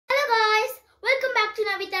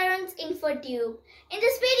Navitarun's InfoTube. In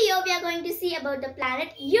this video, we are going to see about the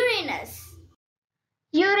planet Uranus.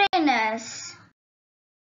 Uranus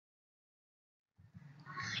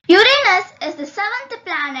is the seventh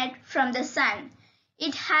planet from the Sun.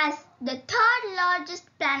 It has the third largest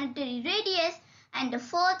planetary radius and the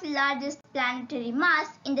fourth largest planetary mass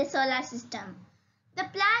in the solar system. The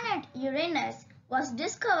planet Uranus was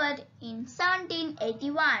discovered in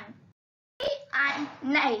 1781. And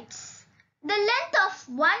nights. The length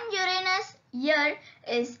of one Uranus year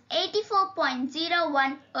is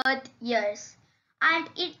 84.01 Earth years, and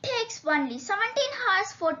it takes only 17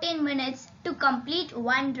 hours 14 minutes to complete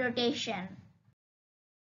one rotation.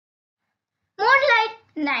 Moonlight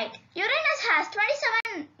night. Uranus has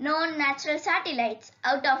 27 known natural satellites,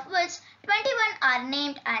 out of which 21 are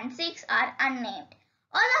named and 6 are unnamed.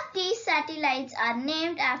 All of these satellites are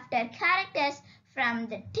named after characters from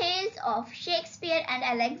the tales of Shakespeare and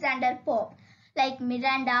Alexander Pope, like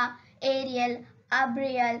Miranda, Ariel,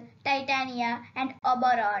 Abriel, Titania, and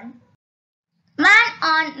Oberon. Man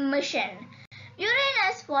on mission.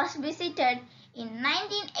 Uranus was visited in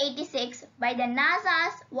 1986 by the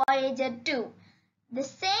NASA's Voyager 2. The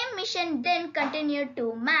same mission then continued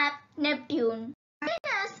to map Neptune.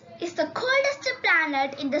 Uranus is the coldest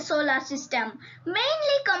planet in the solar system,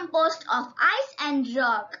 mainly composed of ice and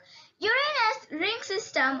rock. Uranus' ring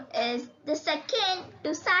system is the second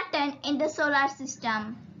to Saturn in the solar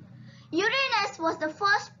system. Uranus was the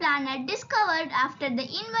first planet discovered after the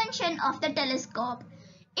invention of the telescope.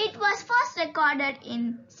 It was first recorded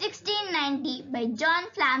in 1690 by John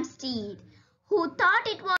Flamsteed, who thought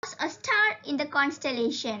it was a star in the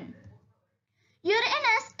constellation.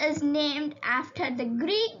 Uranus is named after the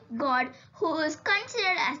Greek god who is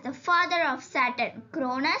considered as the father of Saturn,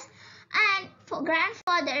 Cronus, and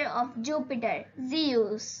grandfather of Jupiter,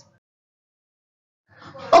 Zeus.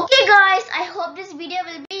 Okay guys, I hope this video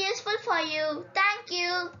will be useful for you. Thank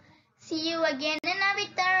you. See you again in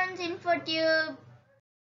Navitarun's InfoTube.